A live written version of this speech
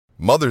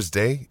Mother's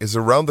Day is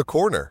around the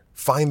corner.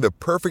 Find the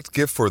perfect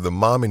gift for the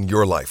mom in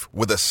your life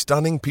with a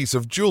stunning piece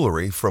of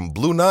jewelry from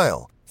Blue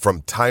Nile.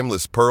 From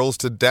timeless pearls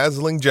to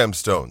dazzling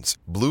gemstones,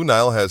 Blue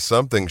Nile has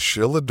something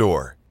she'll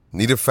adore.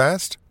 Need it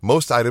fast?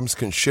 Most items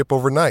can ship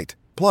overnight.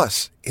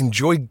 Plus,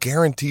 enjoy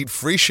guaranteed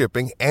free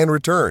shipping and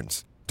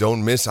returns.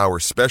 Don't miss our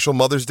special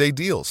Mother's Day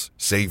deals.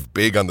 Save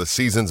big on the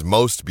season's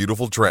most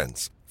beautiful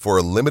trends. For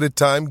a limited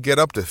time, get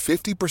up to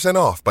 50%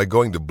 off by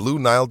going to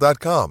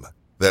BlueNile.com.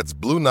 That's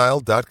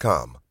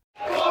BlueNile.com.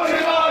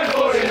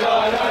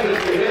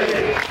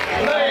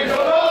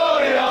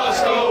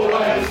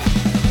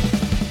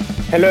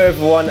 Hello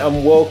everyone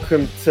and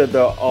welcome to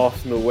the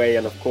Arsenal Way,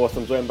 and of course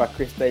I'm joined by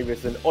Chris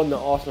Davis and on the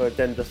Arsenal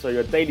Agenda, so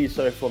your daily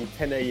show from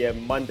 10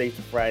 a.m. Monday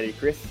to Friday.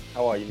 Chris,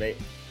 how are you, mate?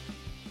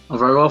 I'm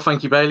very well,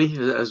 thank you, Bailey.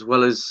 As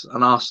well as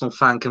an Arsenal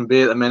fan can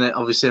be at the minute.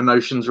 Obviously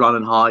emotions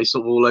running high,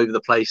 sort of all over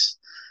the place.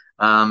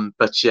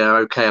 But yeah,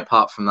 okay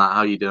apart from that. How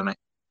are you doing, mate?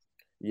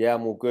 Yeah,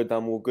 I'm all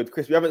good.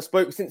 Chris, we haven't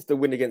spoke since the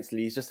win against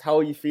Leeds. Just how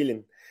are you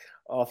feeling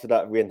after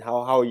that win?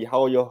 How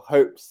are your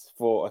hopes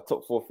for a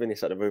top four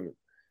finish at the moment?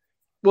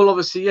 Well,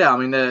 obviously, yeah. I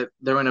mean,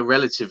 they're in a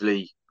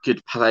relatively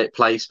good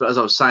place, but as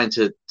I was saying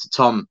to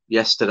Tom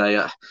yesterday,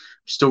 I'm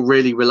still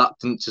really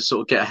reluctant to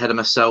sort of get ahead of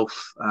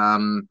myself.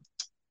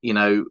 You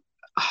know,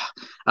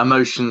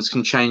 emotions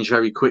can change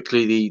very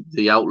quickly.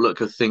 The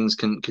outlook of things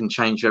can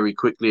change very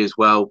quickly as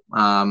well,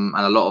 and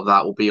a lot of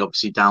that will be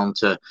obviously down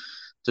to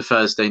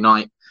Thursday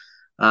night.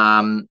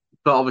 But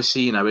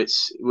obviously, you know,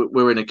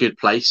 we're in a good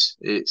place.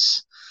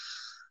 It's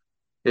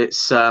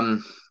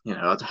you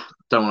know, I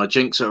don't want to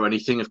jinx it or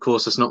anything. Of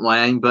course, that's not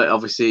my aim. But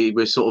obviously,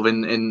 we're sort of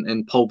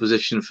in pole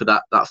position for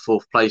that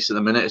fourth place at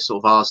the minute. It's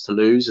sort of ours to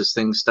lose as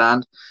things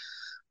stand.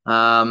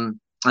 And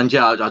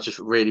yeah, I just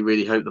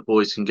really hope the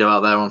boys can go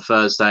out there on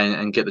Thursday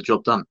and get the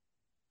job done.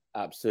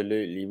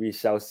 Absolutely, we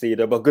shall see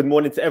though. But good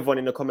morning to everyone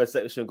in the comment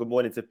section. Good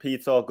morning to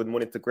Peter. Good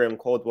morning to Graham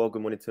Caldwell.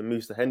 Good morning to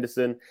Musa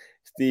Henderson.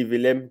 Stevie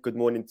Lim. Good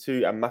morning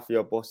to and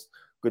Mafia Boss.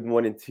 Good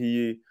morning to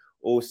you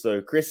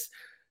also, Chris.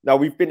 Now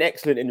we've been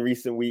excellent in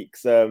recent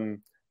weeks.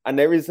 And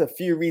there is a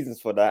few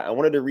reasons for that. And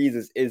one of the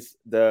reasons is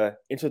the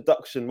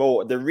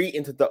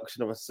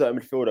reintroduction of a certain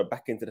midfielder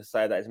back into the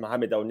side, that is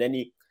Mohamed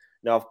Elneny.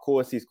 Now, of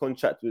course, his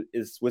contract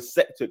was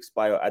set to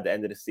expire at the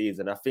end of the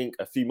season. I think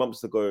a few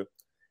months ago, it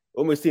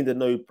almost seemed a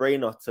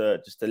no-brainer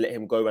to let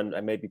him go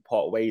and maybe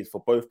part ways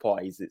for both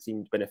parties. It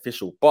seemed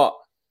beneficial. But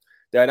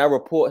there are now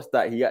reports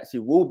that he actually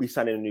will be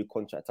signing a new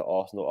contract to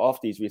Arsenal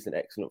after his recent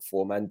excellent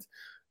form. And do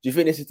you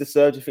think this is the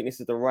surge? Do you think this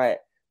is the right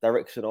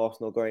direction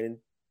Arsenal going in?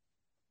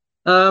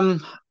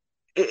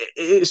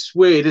 It's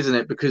weird, isn't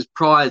it? Because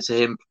prior to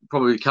him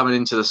probably coming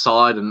into the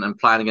side and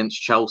playing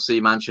against Chelsea,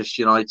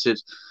 Manchester United,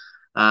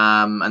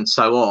 and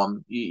so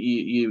on,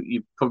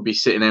 you probably be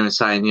sitting there and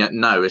saying, yeah,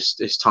 no,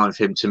 it's time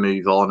for him to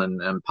move on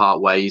and part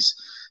ways,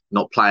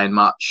 not playing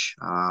much.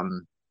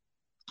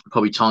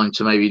 Probably time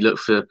to maybe look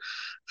for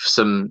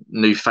some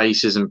new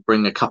faces and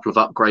bring a couple of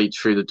upgrades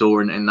through the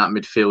door in that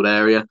midfield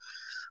area.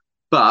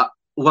 But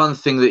one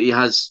thing that he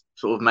has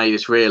sort of made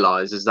us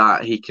realise is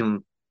that he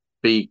can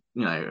be,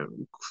 you know,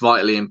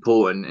 vitally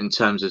important in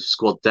terms of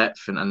squad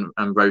depth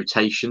and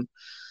rotation.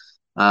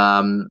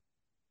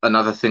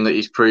 Another thing that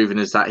he's proven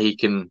is that he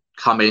can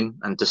come in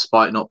and,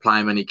 despite not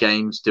playing many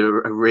games, do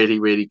a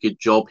really good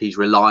job. He's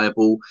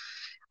reliable.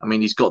 I mean,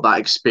 he's got that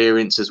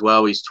experience as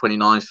well. He's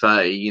 29,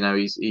 30. You know,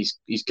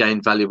 he's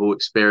gained valuable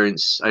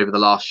experience over the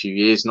last few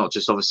years, not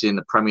just obviously in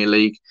the Premier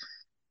League,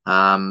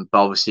 but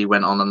obviously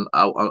went on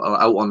out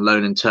on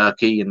loan in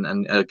Turkey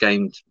and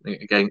gained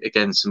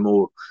again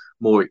some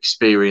more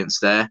experience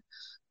there,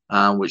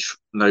 which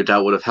no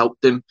doubt would have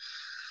helped him.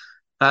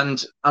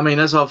 And I mean,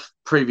 as I've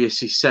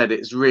previously said,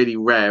 it's really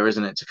rare,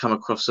 isn't it, to come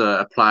across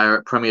a player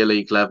at Premier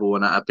League level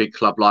and at a big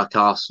club like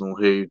Arsenal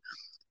who,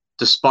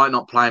 despite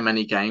not playing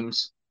many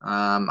games,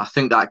 I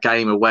think that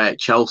game away at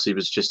Chelsea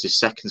was just his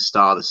second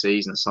start of the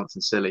season,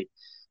 something silly.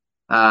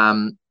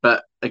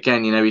 But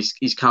again, you know,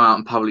 he's come out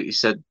and publicly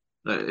said,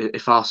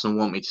 if Arsenal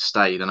want me to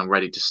stay, then I'm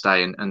ready to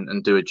stay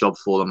and do a job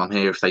for them. I'm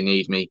here if they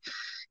need me.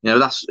 You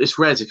know, it's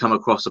rare to come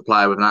across a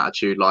player with an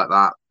attitude like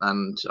that,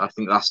 and I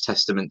think that's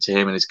testament to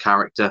him and his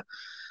character,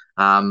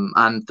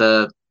 and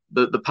the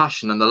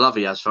passion and the love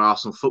he has for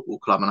Arsenal Football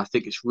Club. And I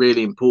think it's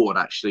really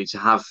important actually to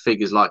have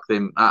figures like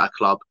them at a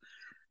club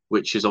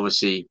which is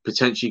obviously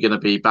potentially going to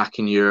be back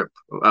in Europe.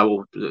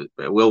 It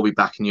will be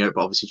back in Europe,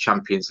 but obviously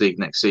Champions League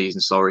next season.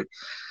 Sorry,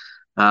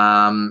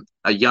 a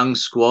young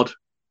squad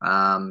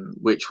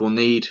which will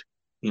need,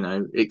 you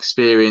know,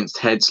 experienced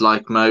heads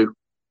like Mo.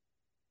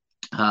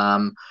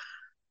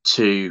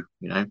 To, you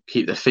know,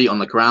 keep their feet on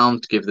the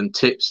ground, give them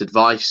tips,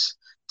 advice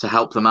to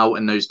help them out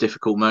in those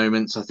difficult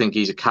moments. I think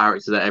he's a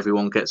character that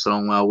everyone gets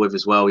along well with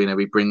as well. You know,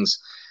 he brings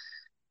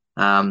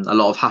a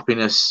lot of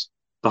happiness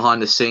behind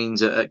the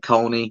scenes at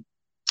Colney.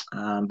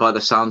 By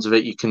the sounds of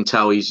it, you can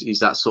tell he's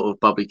that sort of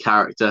bubbly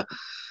character.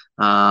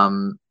 You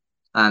know,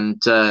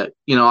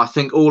 I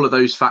think all of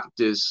those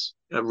factors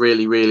are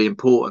really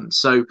important.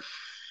 So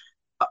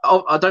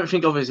I don't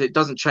think obviously it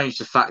doesn't change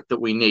the fact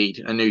that we need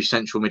a new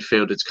central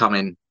midfielder to come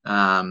in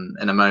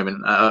a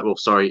moment.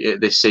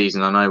 This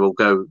season. I know we'll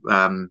go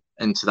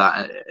into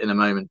that in a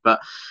moment, but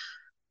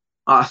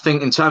I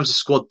think in terms of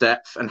squad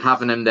depth and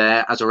having him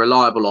there as a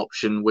reliable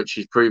option, which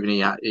he's proven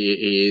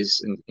he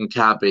is and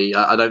can be,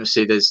 I don't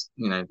see there's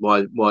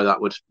why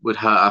that would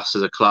hurt us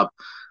as a club.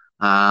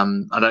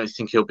 I don't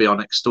think he'll be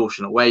on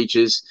extortionate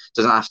wages.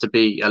 Doesn't have to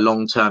be a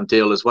long-term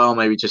deal as well.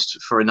 Maybe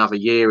just for another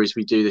year as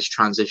we do this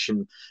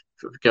transition,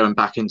 going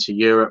back into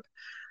Europe.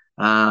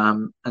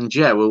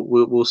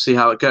 We'll see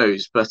how it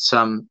goes. But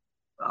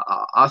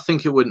I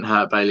think it wouldn't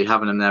hurt Bailey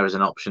having him there as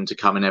an option to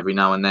come in every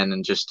now and then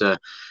and just to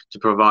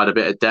provide a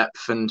bit of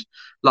depth. And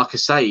like I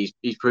say,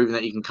 he's proven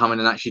that he can come in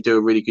and actually do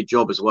a really good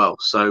job as well.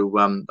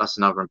 So that's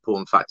another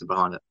important factor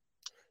behind it.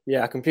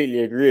 Yeah, I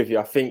completely agree with you.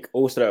 I think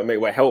also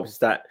what helps is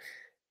that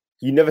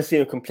you never see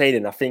him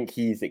complaining. I think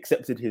he's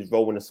accepted his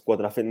role in the squad,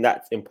 and I think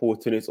that's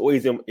important. It's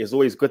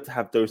always good to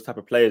have those type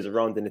of players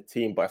around in the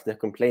team, but if they're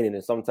complaining,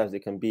 then sometimes it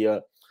can be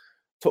a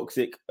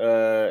toxic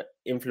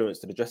influence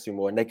to the dressing room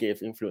or a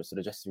negative influence to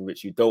the dressing room,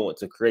 which you don't want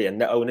to create. And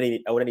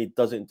Elneny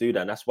doesn't do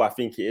that, and that's why I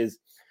think it's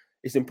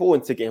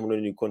important to get him on a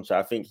new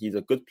contract. I think he's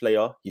a good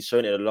player. He's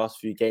shown in the last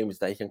few games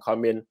that he can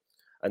come in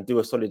and do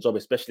a solid job,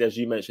 especially as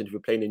you mentioned, if you're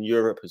playing in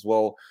Europe as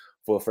well.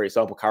 For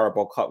example,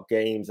 Carabao Cup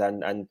games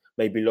and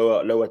maybe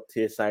lower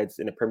tier sides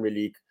in the Premier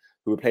League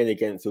who we're playing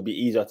against, it'll be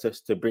easier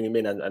to bring him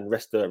in and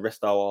rest our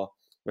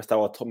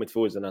top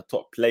midfielders and our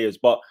top players.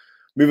 But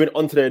moving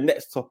on to the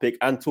next topic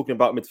and talking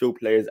about midfield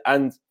players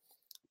and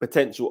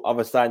potential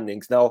other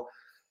signings. Now,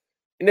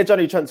 in the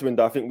January transfer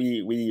window, I think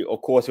we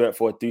of course went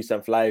for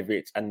Dusan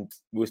Vlahovic, and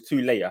it was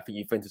too late. I think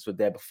Juventus were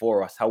there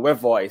before us.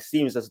 However, it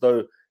seems as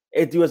though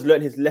Edu has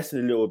learned his lesson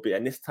a little bit,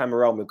 and this time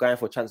around we're going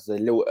for chances a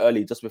little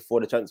early, just before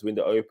the transfer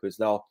window opens.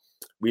 Now,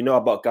 we know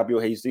about Gabriel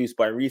Jesus,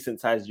 but in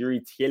recent times, Yuri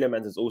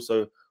Tielemans has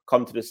also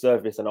come to the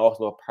surface, and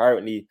Arsenal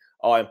apparently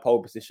are in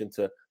pole position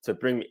to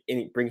bring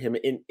him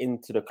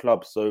into the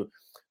club. So,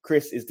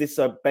 Chris, is this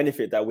a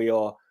benefit that we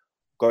are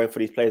going for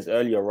these players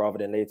earlier rather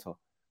than later?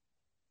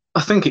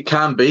 I think it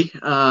can be.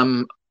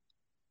 I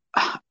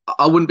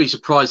wouldn't be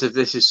surprised if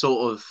this is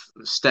sort of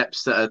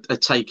steps that are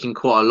taking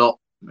quite a lot.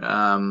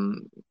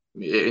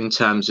 In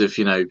terms of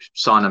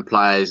signing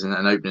players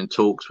and opening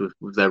talks with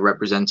their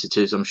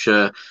representatives. I'm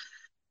sure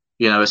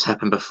it's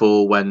happened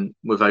before when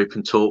we've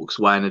opened talks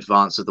way in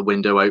advance of the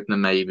window opener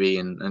maybe,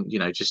 and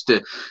just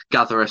to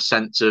gather a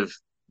sense of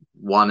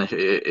one,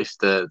 if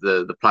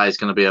the player's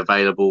going to be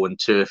available, and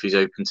two, if he's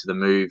open to the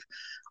move.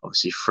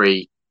 Obviously,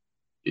 three,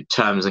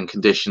 terms and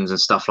conditions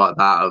and stuff like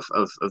that of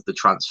the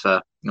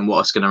transfer and what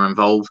it's going to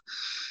involve.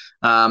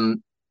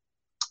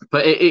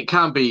 But it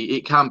can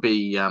be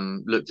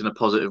looked in a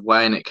positive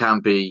way, and it can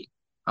be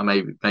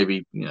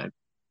maybe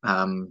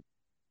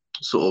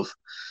sort of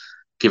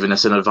giving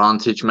us an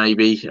advantage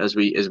maybe as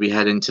we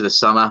head into the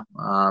summer.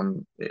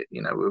 We'll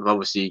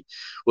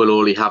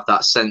already have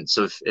that sense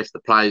of if the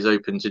player's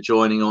open to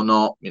joining or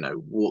not.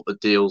 What the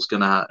deal's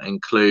going to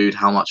include,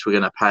 how much we're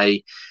going to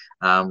pay.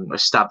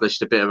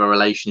 Established a bit of a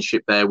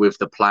relationship there with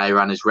the player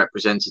and his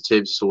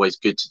representatives. It's always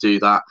good to do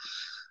that.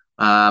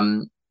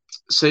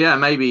 So yeah,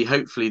 maybe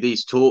hopefully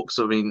these talks.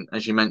 I mean,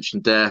 as you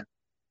mentioned there,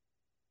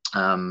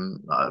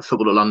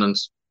 Football at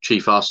London's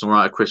chief Arsenal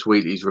writer Chris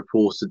Wheatley's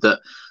reported that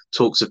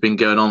talks have been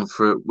going on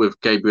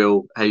with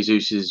Gabriel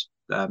Jesus's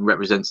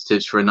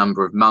representatives for a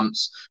number of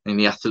months. I mean,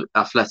 the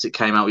Athletic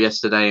came out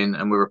yesterday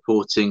and we're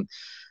reporting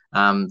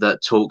that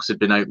talks have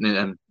been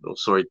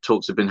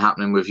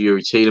happening with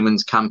Yuri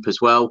Tielemans' camp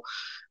as well,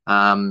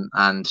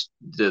 and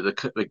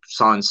the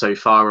signs so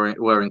far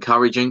were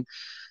encouraging.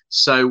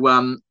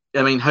 So.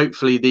 I mean,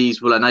 hopefully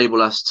these will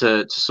enable us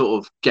to sort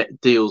of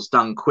get deals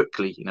done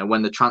quickly.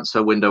 When the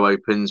transfer window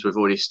opens, we've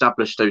already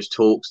established those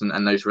talks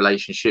and those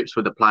relationships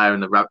with the player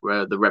and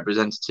the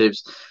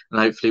representatives.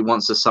 And hopefully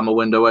once the summer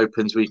window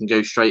opens, we can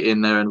go straight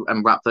in there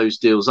and wrap those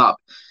deals up.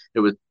 It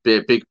would be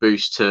a big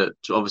boost to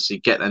obviously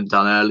get them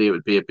done early. It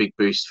would be a big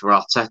boost for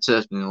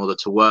Arteta in order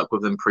to work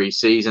with them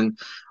pre-season,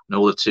 in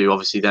order to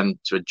obviously them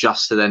to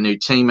adjust to their new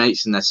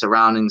teammates and their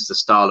surroundings, the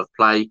style of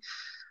play.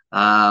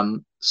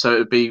 So it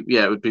would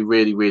be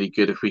really, really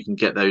good if we can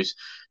get those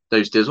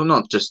deals, well,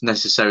 not just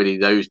necessarily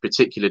those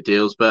particular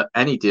deals, but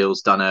any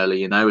deals done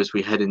early. As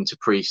we head into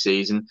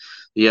pre-season,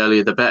 the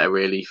earlier the better,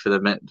 really, for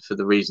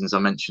the reasons I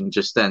mentioned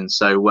just then.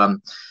 So I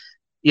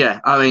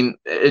mean,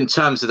 in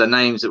terms of the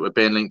names that we're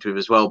being linked with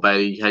as well,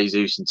 Bailey,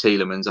 Jesus, and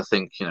Tielemans, I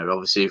think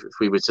obviously if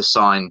we were to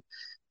sign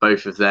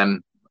both of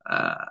them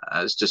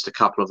as just a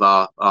couple of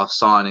our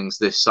signings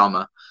this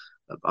summer,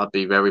 I'd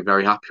be very,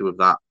 very happy with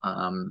that.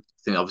 I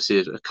think obviously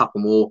a couple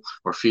more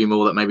or a few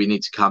more that maybe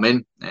need to come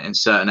in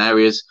certain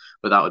areas,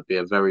 but that would be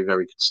a very,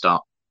 very good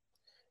start.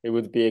 It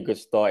would be a good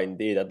start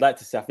indeed. I'd like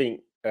to say, I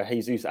think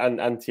Jesus and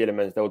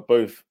Tielemans, they would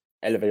both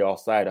elevate our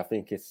side. I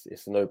think it's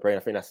a no-brainer.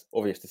 I think that's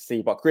obvious to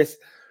see. But Chris,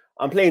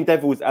 I'm playing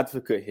devil's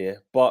advocate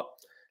here, but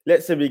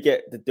let's say we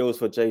get the deals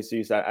for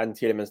Jesus and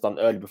Tielemans done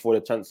early before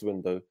the transfer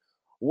window.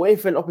 What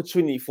if an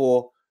opportunity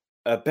for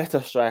a better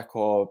striker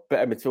or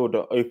better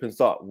midfielder opens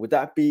up? Would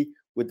that be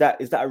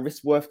is that a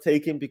risk worth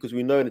taking? Because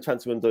we know in the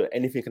transfer window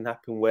anything can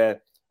happen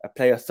where a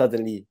player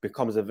suddenly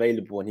becomes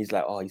available and he's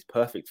like, oh, he's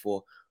perfect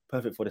for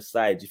the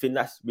side. Do you think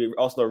that's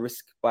Arsenal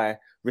risk by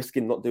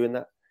risking not doing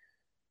that?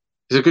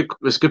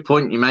 It's a good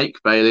point you make,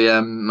 Bailey.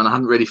 And I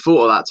hadn't really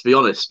thought of that, to be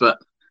honest. But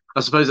I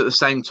suppose at the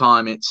same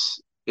time,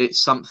 it's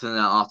something that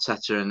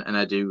Arteta and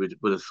Edu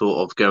would have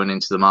thought of going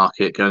into the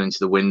market, going into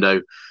the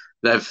window.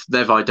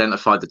 They've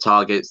identified the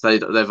targets.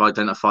 They've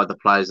identified the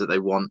players that they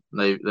want.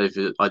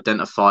 They've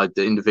identified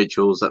the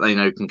individuals that they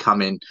know can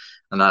come in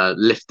and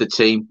lift the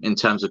team in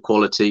terms of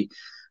quality,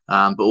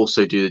 but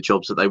also do the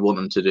jobs that they want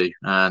them to do.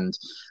 And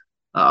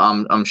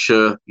I'm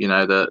sure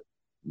that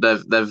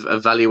they've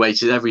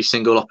evaluated every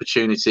single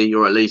opportunity,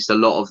 or at least a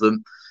lot of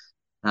them.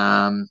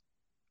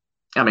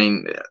 I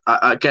mean,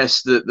 I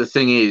guess the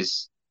thing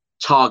is,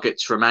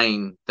 targets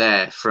remain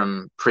there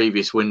from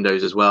previous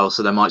windows as well.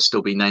 So there might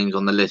still be names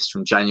on the list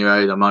from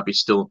January. There might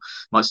still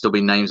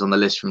be names on the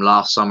list from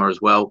last summer as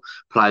well.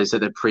 Players that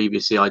they've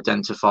previously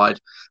identified.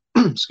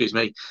 Excuse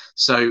me.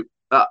 So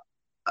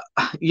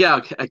yeah,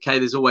 okay.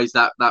 There's always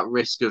that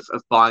risk of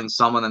buying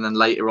someone and then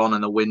later on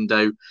in the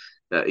window,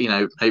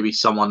 maybe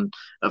someone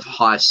of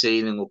higher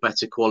ceiling or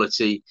better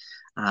quality,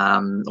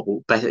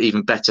 or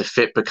even better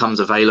fit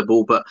becomes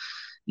available. But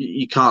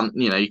you can't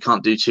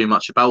do too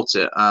much about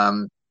it.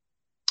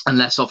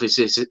 Unless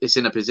obviously it's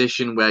in a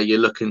position where you're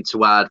looking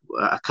to add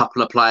a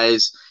couple of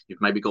players,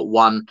 you've maybe got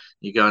one,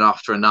 you're going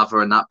after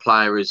another, and that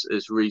player is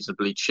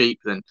reasonably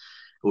cheap, then,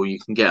 or you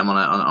can get them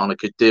on a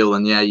good deal,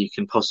 and yeah, you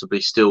can possibly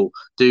still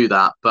do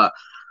that. But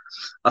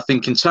I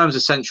think in terms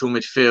of central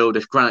midfield,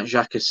 if Granit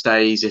Xhaka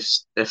stays,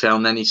 if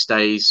Elneny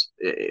stays,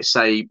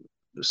 say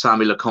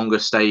Sammy Lokonga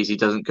stays, he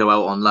doesn't go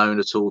out on loan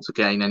at all to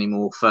gain any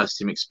more first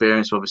team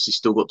experience. We've obviously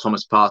still got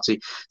Thomas Partey.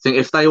 I think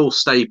if they all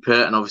stay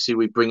put, and obviously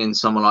we bring in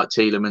someone like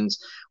Tielemans,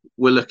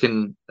 we're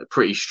looking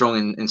pretty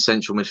strong in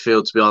central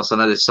midfield, to be honest. I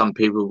know there's some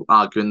people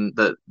arguing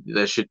that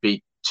there should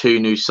be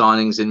 2 new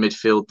signings in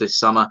midfield this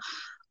summer.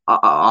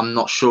 I'm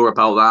not sure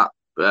about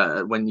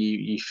that. When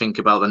you think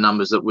about the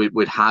numbers that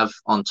we'd have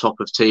on top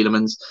of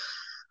Tielemans,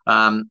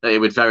 it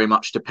would very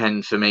much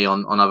depend for me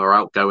on other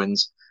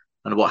outgoings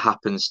and what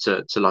happens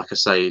to like I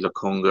say,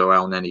 Lokonga,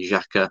 Elneny,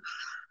 Xhaka.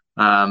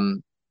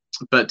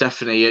 But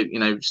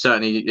definitely,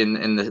 certainly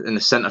in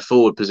the centre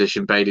forward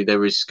position, Bailey,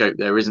 there is scope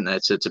there, isn't there,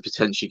 to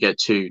potentially get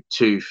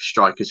two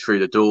strikers through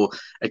the door.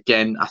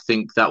 Again, I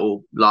think that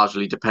will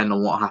largely depend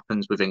on what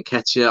happens with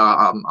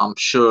Nketiah. I'm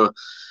sure,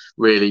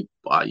 really,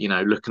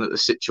 looking at the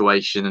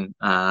situation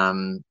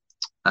and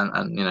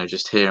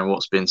just hearing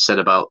what's been said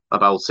about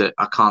it,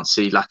 I can't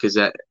see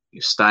Lacazette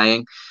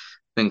staying.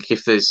 I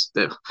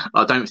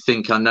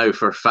think I know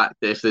for a fact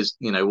that if there's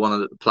one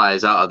of the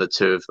players out of the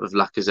two of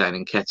Lacazette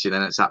and Nketiah,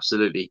 then it's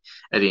absolutely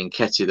Eddie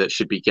Nketiah that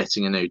should be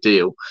getting a new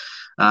deal.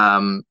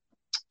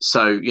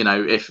 So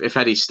if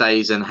Eddie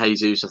stays, then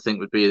Jesus I think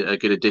would be a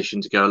good addition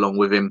to go along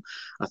with him.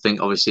 I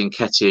think obviously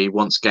Nketiah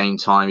wants game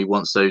time, he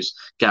wants those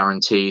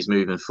guarantees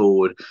moving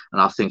forward,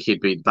 and I think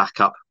he'd be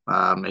back up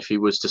if he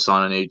was to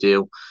sign a new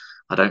deal.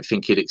 I don't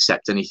think he'd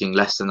accept anything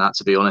less than that,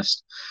 to be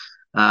honest.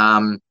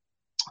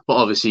 But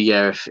obviously,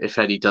 yeah, if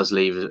Eddie does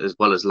leave as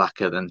well as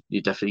Laka, then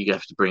you definitely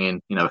have to bring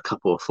in, a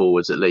couple of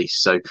forwards at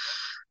least. So,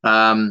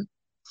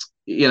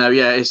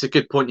 yeah, it's a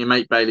good point you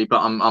make, Bailey.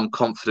 But I'm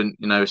confident,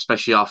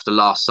 especially after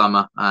last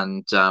summer,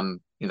 and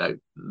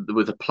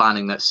with the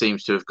planning that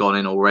seems to have gone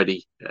in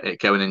already,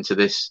 going into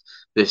this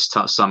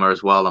summer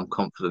as well. I'm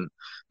confident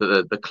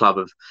that the club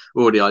have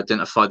already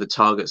identified the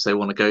targets they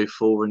want to go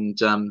for, and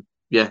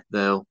yeah,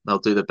 they'll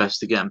do their best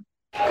to get them.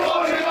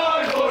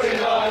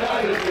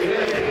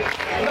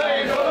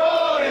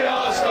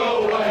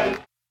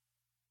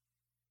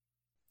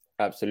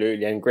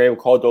 Absolutely. And Graham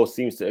Caldwell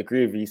seems to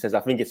agree with you. He says, I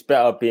think it's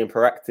better being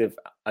proactive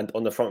and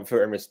on the front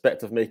foot in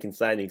respect of making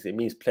signings. It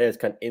means players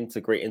can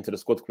integrate into the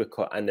squad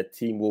quicker and the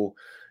team will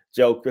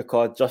gel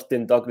quicker.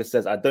 Justin Douglas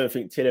says, I don't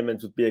think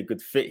Tielemans would be a good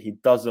fit. He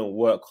doesn't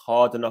work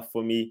hard enough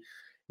for me.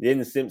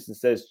 Ian Simpson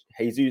says,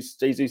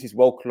 Jesus is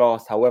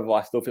world-class. However,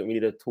 I still think we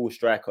need a tall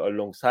striker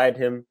alongside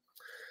him.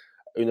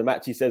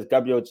 Unamachi says,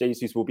 Gabriel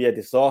Jesus will be a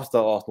disaster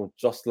at Arsenal,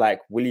 just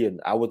like Willian.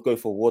 I would go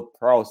for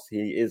Ward-Prowse.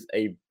 He is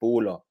a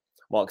baller.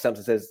 Mark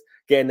Sampson says,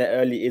 getting there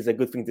early is a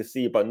good thing to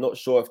see, but not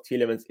sure if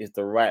Tielemans is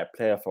the right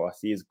player for us.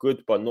 He is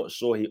good, but not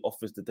sure he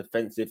offers the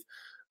defensive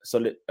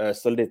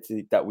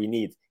solidity that we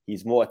need.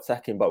 He's more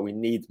attacking, but we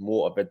need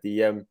more of a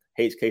DM.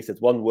 HK says,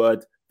 one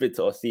word,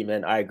 Victor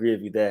Osimhen. I agree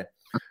with you there.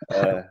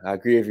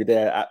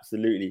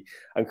 Absolutely.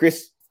 And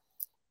Chris,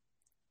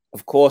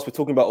 of course, we're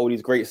talking about all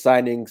these great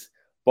signings,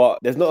 but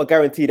there's not a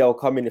guarantee that will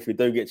come in if we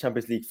don't get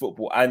Champions League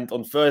football. And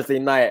on Thursday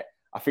night,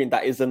 I think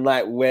that is a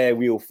night where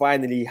we will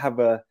finally have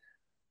a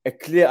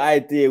clear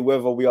idea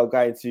whether we are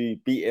going to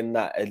be in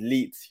that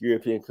elite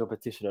European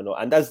competition or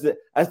not. And as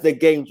the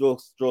game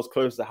draws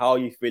closer, how are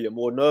you feeling?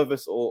 More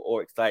nervous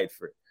or excited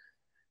for it?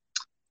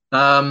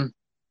 I'm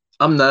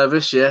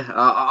nervous, yeah.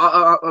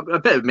 A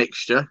bit of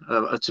mixture,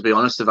 to be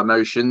honest, of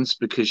emotions,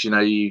 because you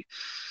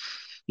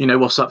know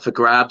what's up for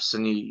grabs,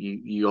 and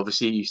you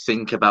obviously you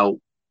think about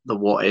the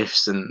what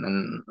ifs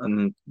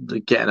and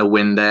getting a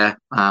win there,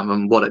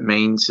 and what it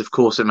means. Of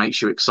course, it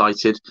makes you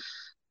excited.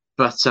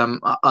 But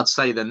I'd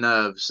say the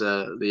nerves,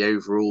 the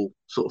overall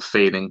sort of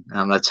feeling,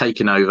 they're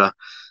taking over.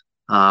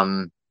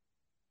 I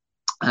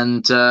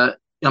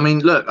mean,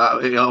 look,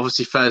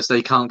 obviously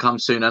Thursday can't come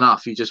soon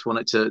enough. You just want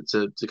it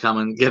to come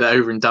and get it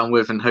over and done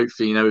with, and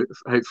hopefully,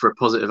 hope for a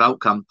positive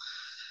outcome.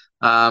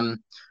 I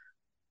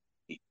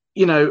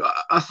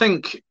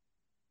think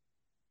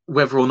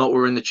whether or not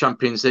we're in the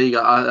Champions League,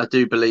 I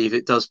do believe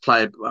it does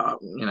play, a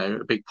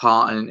big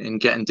part in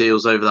getting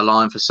deals over the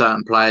line for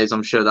certain players.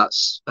 I'm sure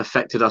that's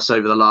affected us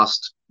over the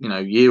last,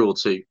 year or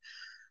two.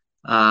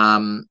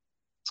 But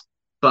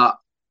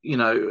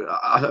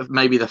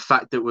maybe the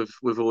fact that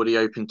we've already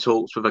opened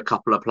talks with a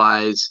couple of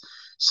players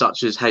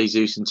such as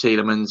Jesus and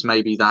Tielemans,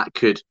 maybe that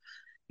could,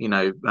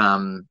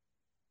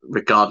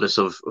 regardless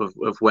of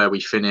where we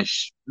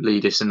finish,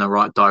 lead us in the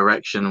right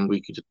direction, and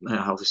we could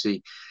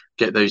obviously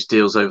get those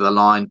deals over the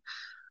line.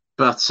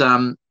 But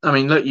I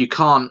mean, look, you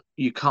can't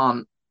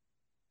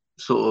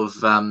sort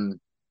of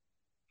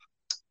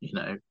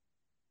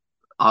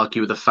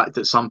argue with the fact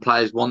that some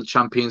players want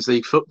Champions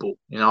League football.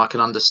 I can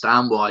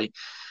understand why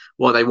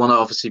they want to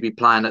obviously be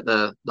playing at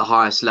the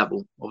highest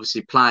level.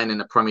 Obviously, playing in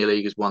the Premier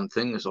League is one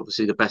thing. It's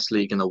obviously the best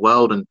league in the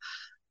world, and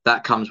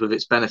that comes with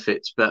its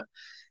benefits. But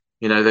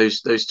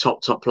those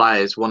top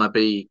players want to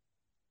be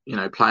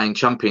playing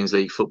Champions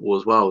League football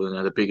as well.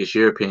 The biggest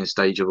European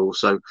stage of all.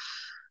 So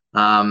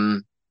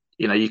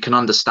you can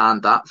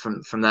understand that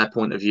from their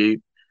point of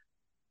view.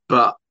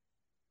 But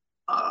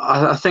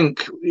I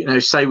think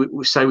say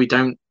we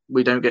don't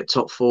get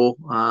top four.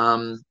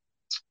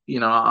 We've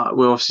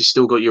obviously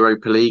still got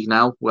Europa League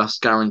now. That's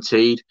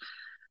guaranteed.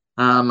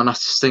 And I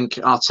just think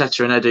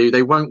Arteta and Edu,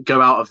 they won't go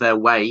out of their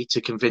way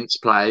to convince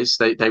players.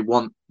 They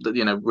want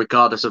that,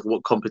 regardless of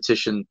what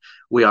competition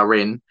we are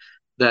in,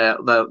 their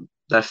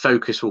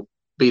focus will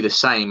be the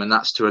same, and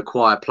that's to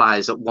acquire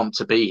players that want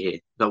to be here,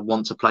 that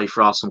want to play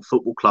for Arsenal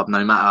Football Club,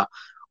 no matter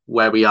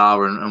where we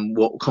are and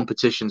what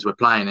competitions we're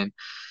playing in.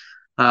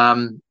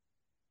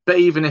 But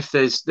even if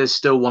there's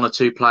still one or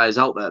two players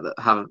out there that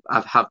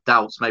have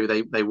doubts,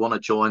 maybe they want to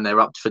join, they're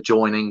up for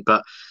joining,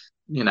 but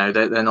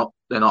they're not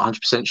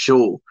 100%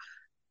 sure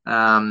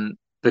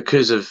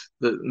because of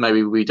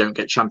maybe we don't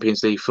get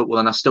Champions League football.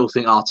 And I still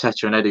think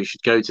Arteta and Edu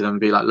should go to them and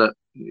be like, look,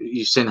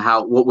 you've seen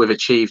what we've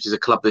achieved as a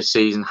club this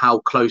season, how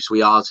close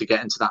we are to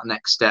getting to that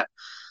next step,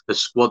 the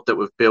squad that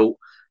we've built,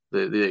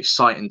 the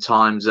exciting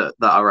times that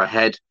are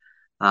ahead.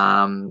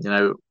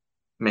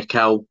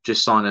 Mikel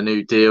just signed a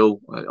new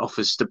deal,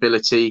 offers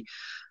stability.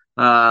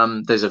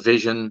 There's a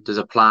vision, there's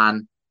a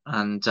plan,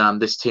 and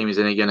this team is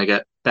only going to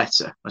get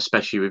better,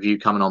 especially with you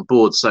coming on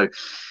board. So,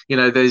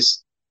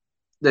 there's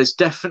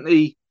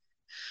definitely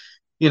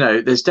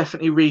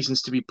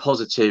reasons to be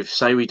positive.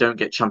 Say we don't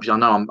get champions. I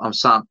know I'm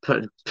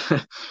putting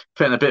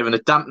a bit of a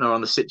dampener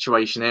on the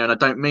situation here, and I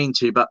don't mean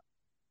to, but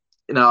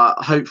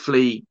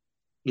hopefully,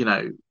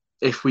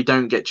 if we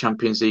don't get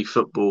Champions League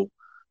football,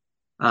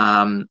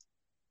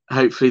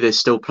 hopefully there's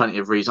still plenty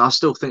of reasons. I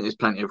still think there's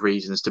plenty of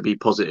reasons to be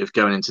positive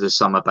going into the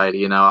summer,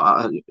 Bailey.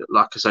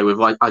 Like I say, we've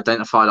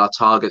identified our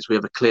targets. We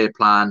have a clear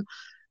plan.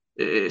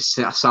 It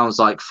sounds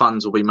like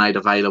funds will be made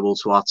available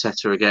to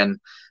Arteta again.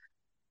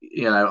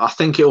 I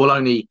think it will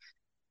only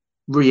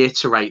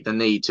reiterate the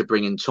need to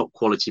bring in top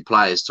quality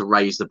players to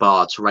raise the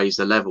bar, to raise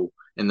the level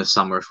in the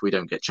summer if we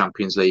don't get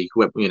Champions League.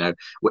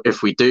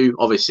 If we do,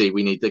 obviously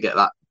we need to get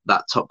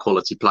that top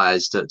quality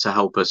players to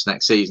help us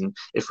next season.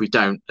 If we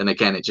don't, then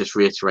again, it just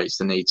reiterates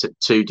the need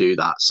to do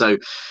that. So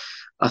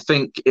I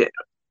think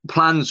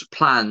plans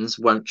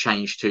won't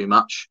change too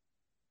much.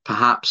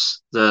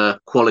 Perhaps the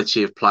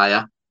quality of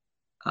player,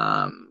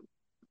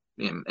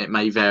 it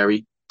may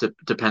vary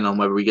depending on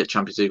whether we get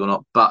Champions League or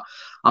not, but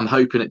I'm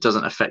hoping it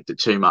doesn't affect it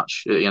too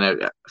much.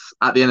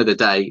 At the end of the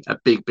day, a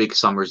big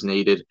summer is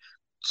needed.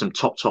 Some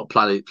top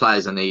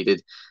players are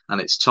needed, and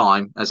it's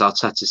time, as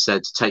Arteta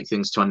said, to take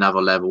things to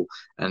another level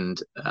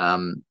and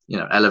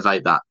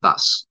elevate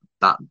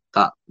the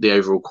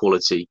overall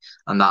quality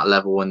and that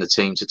level in the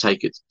team to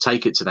take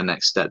it to the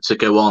next step, to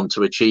go on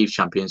to achieve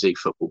Champions League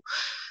football.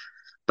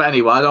 But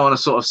anyway, I don't want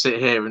to sort of sit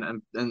here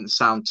and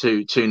sound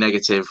too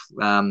negative.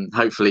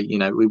 Hopefully,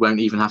 we won't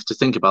even have to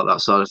think about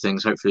that side of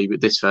things. Hopefully, with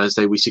this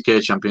Thursday, we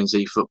secure Champions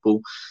League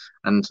football,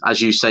 and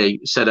as you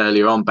said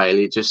earlier on,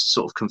 Bailey, it just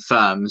sort of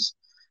confirms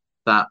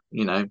that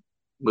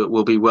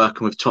we'll be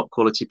working with top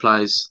quality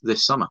players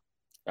this summer.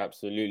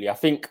 Absolutely. I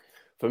think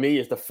for me,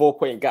 it's the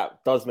 4-point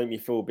gap does make me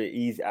feel a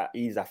bit at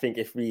ease. I think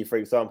if we, for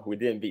example, we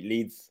didn't beat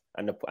Leeds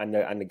and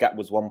the gap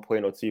was 1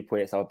 point or 2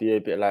 points, I'll be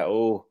a bit like,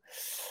 oh,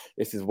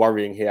 this is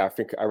worrying here.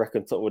 I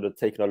reckon Tottenham would have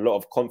taken a lot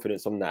of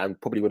confidence on that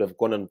and probably would have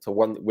gone on to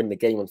win the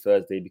game on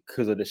Thursday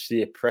because of the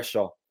sheer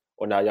pressure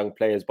on our young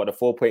players. But the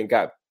 4-point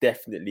gap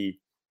definitely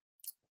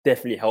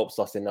helps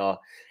us in our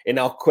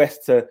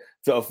quest to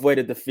avoid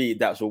a defeat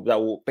that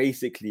will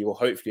basically, or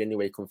hopefully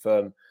anyway,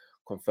 confirm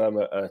confirm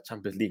a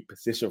Champions League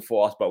position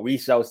for us. But we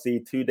shall see.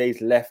 2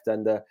 days left,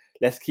 and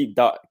let's keep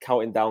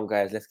counting down,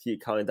 guys. Let's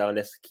keep counting down.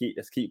 Let's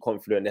keep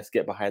confident. Let's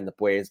get behind the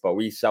boys. But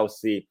we shall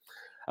see.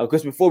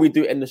 Because before we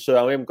do end the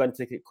show, I am going to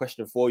take a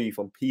question for you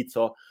from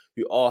Peter,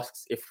 who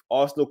asks, if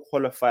Arsenal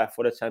qualify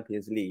for the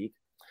Champions League,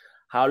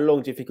 how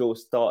long do you think it will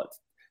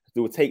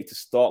take to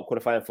start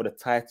qualifying for the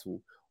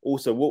title?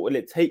 Also, what will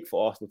it take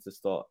for Arsenal to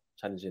start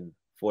challenging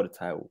for the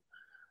title?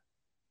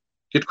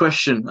 Good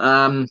question.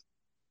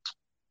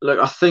 Look,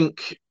 I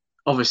think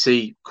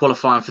obviously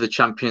qualifying for the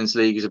Champions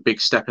League is a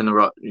big step in the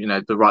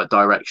right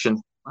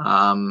direction,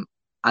 and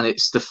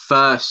it's the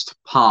first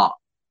part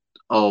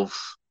of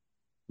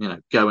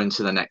going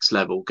to the next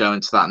level, going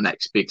to that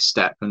next big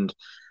step, and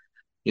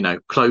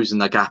closing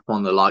the gap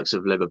on the likes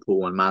of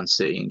Liverpool and Man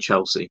City and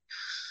Chelsea.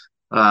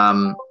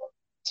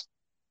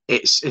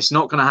 It's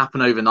not going to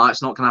happen overnight.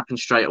 It's not going to happen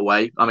straight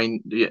away. I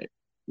mean,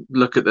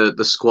 look at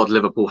the squad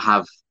Liverpool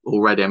have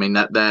already. I mean,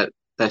 their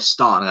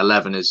starting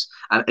 11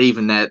 and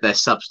even their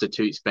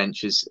substitutes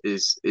bench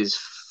is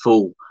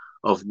full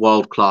of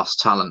world class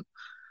talent.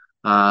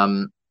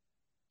 And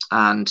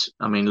I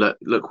mean,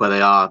 look where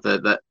they are.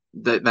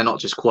 They're not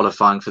just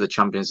qualifying for the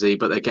Champions League,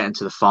 but they're getting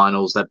to the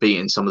finals. They're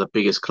beating some of the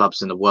biggest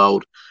clubs in the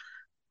world,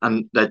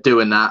 and they're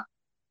doing that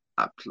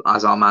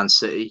as our Man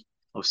City.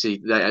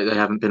 Obviously, they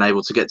haven't been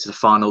able to get to the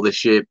final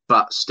this year,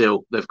 but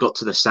still, they've got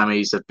to the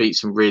semis. They've beat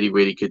some really,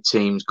 really good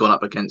teams, gone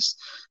up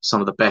against some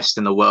of the best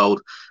in the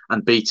world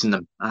and beaten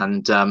them.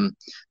 And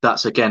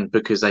that's, again,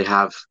 because they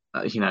have,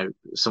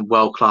 some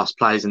world-class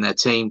players in their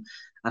team,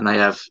 and they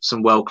have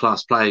some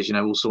world-class players,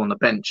 also on the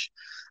bench.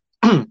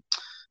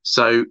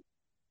 So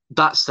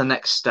that's the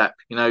next step,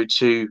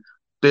 to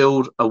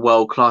build a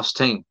world-class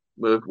team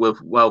with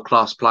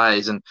world-class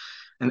players and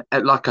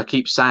like I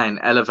keep saying,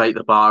 elevate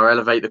the bar,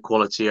 elevate the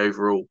quality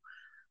overall.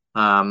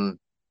 I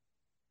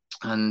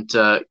think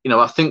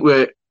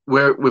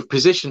we've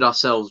positioned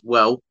ourselves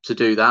well to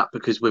do that,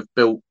 because we've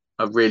built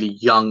a really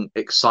young,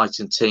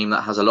 exciting team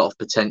that has a lot of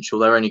potential.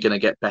 They're only going to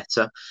get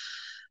better.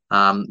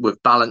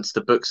 We've balanced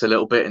the books a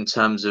little bit in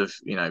terms of,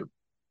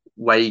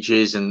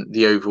 wages and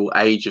the overall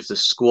age of the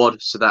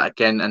squad. So that,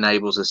 again,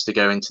 enables us to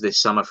go into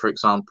this summer, for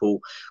example,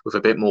 with a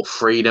bit more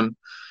freedom.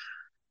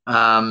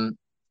 I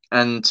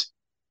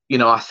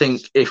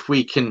think if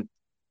we can,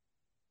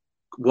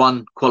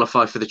 one,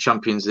 qualify for the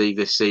Champions League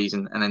this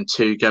season, and then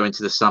two, go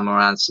into the summer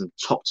and some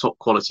top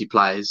quality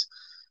players,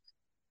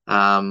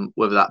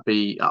 whether that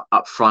be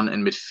up front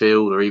in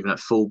midfield or even at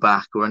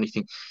fullback or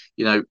anything,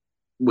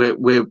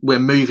 we're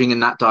moving in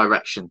that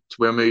direction.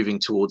 We're moving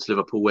towards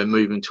Liverpool. We're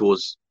moving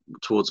towards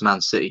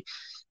Man City.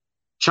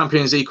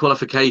 Champions League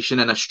qualification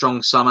and a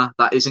strong summer,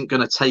 that isn't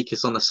going to take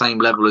us on the same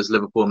level as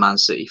Liverpool and Man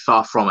City.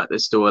 Far from it.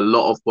 There's still a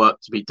lot of work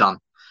to be done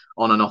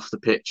on and off the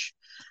pitch.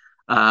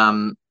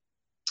 But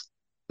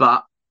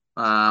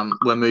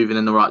we're moving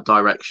in the right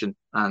direction.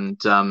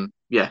 And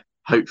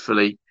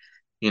hopefully,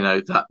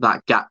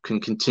 that gap can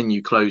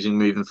continue closing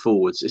moving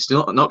forwards. It's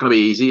not going to be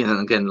easy. And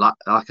again, like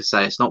I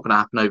say, it's not going to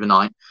happen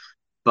overnight.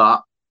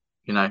 But,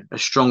 a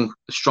strong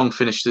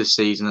finish to this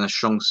season and a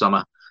strong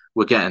summer.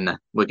 We're getting there.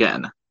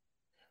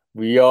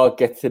 We are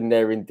getting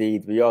there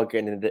indeed.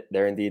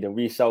 And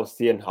we shall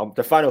see. And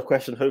the final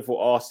question, hopefully,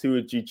 asks, who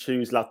would you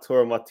choose,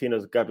 Lautaro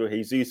Martinez or Gabriel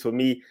Jesus? For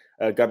me,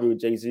 Gabriel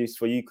Jesus.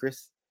 For you,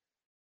 Chris?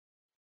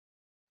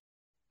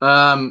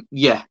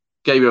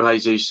 Gabriel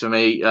Jesus for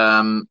me.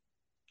 I'm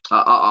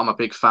a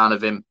big fan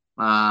of him.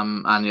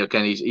 And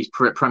again, he's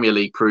Premier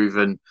League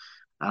proven,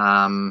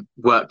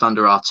 worked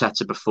under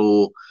Arteta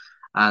before,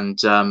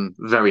 and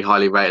very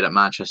highly rated at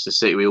Manchester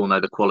City. We all know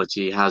the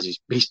quality he has.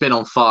 He's been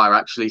on fire,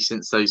 actually,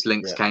 since those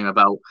links came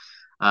about.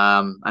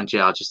 I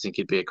just think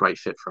he'd be a great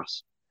fit for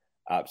us.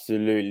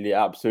 Absolutely.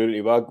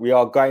 Well, we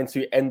are going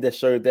to end the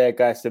show there,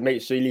 guys. So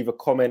make sure you leave a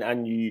comment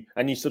and you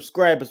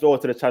subscribe as well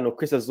to the channel.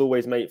 Chris, as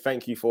always, mate,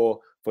 thank you for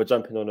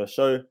jumping on the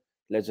show.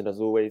 Legend as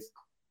always.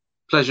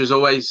 Pleasure as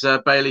always,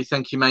 Bailey.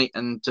 Thank you, mate.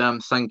 And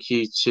thank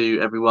you to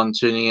everyone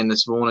tuning in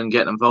this morning,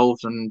 getting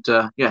involved. And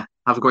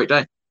have a great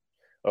day.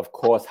 Of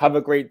course. Have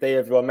a great day,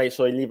 everyone. Make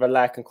sure you leave a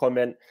like and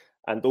comment.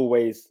 And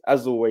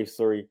as always,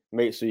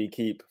 make sure you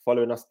keep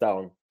following us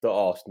down the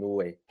Arsenal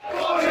way.